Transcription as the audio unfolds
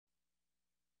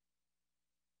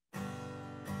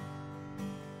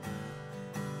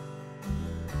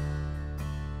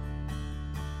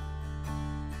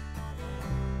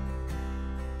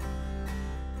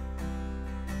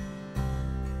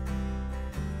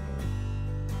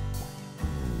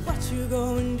you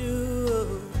gonna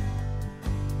do?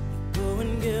 Go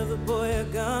and give the boy a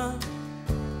gun.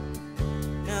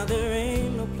 Now there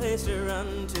ain't no place to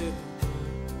run to.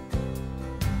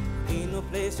 Ain't no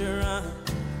place to run.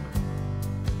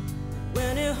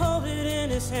 When he holds it in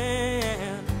his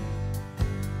hand,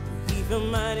 he feel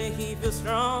mighty, he feel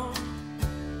strong.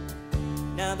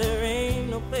 Now there ain't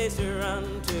no place to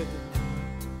run to.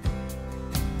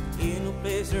 Ain't no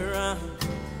place to run.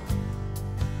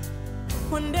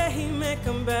 One day he may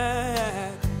come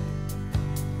back,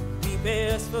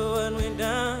 repay us for what we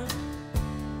done.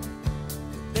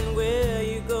 Then where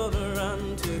you gonna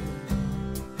run to?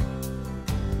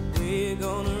 Where you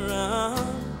gonna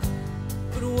run?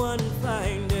 But one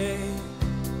fine day,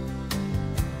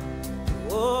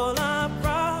 all our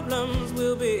problems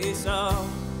will be solved.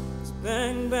 It's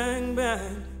bang, bang,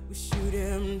 bang, we shoot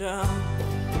him down.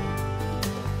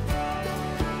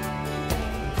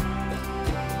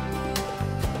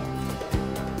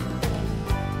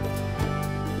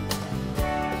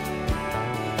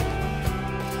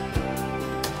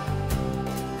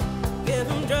 Give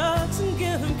him drugs and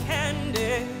give him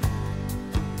candy,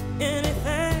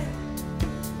 anything,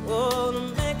 oh, to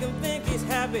make him think he's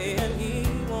happy, and he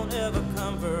won't ever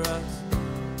come for us.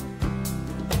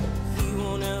 He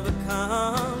won't ever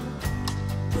come,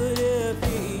 but if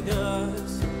he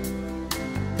does,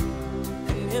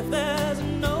 and if there's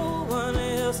no one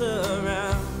else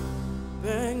around,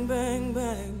 bang, bang,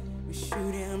 bang, we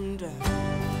shoot him down.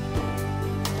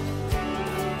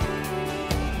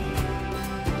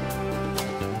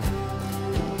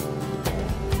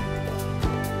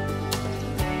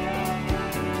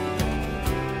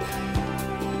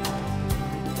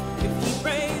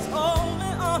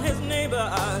 His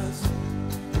neighbors,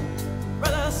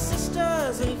 brothers,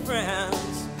 sisters, and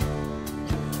friends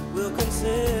will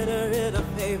consider it a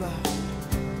favor.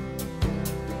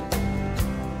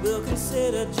 We'll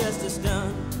consider justice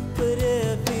done. But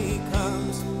if he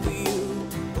comes for you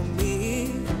or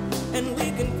me, and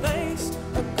we can place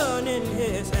a gun in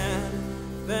his hand,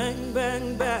 bang,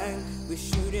 bang, bang, we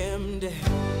shoot him dead.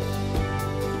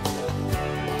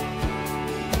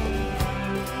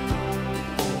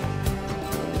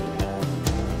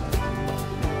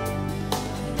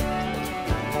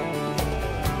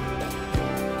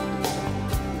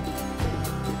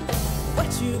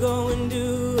 You go and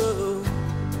do?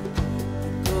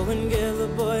 Go and give the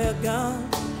boy a gun.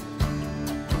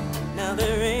 Now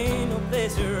there ain't no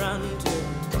place to run to.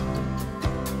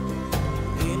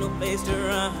 Ain't no place to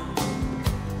run.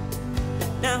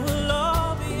 Now we'll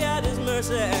all be at his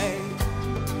mercy.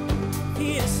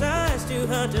 He decides to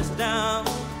hunt us down,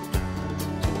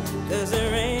 'cause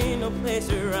there ain't no place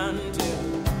to run to.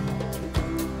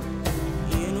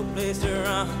 Ain't no place to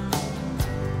run.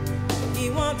 He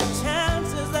wants the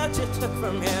chances that you took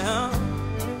from him,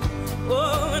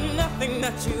 oh, and nothing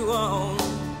that you own.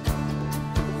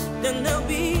 Then there'll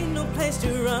be no place to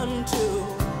run to.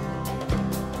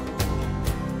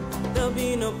 There'll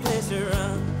be no place to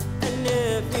run. And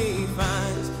if he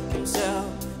finds himself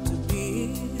to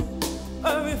be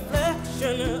a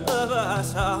reflection of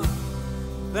us all,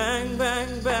 bang,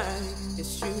 bang, bang,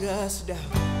 just shoot us down.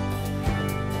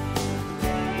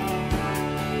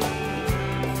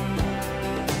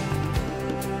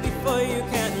 Before you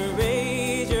can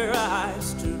raise your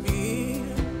eyes to read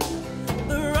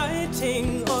the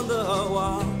writing on the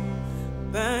wall,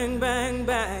 bang, bang,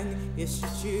 bang, it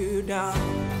shoots you down.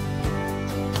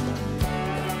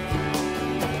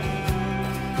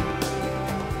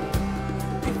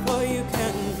 Before you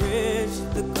can bridge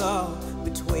the gulf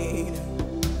between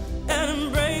and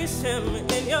embrace him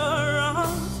in your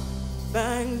arms,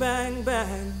 bang, bang,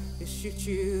 bang, it shoots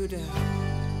you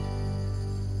down.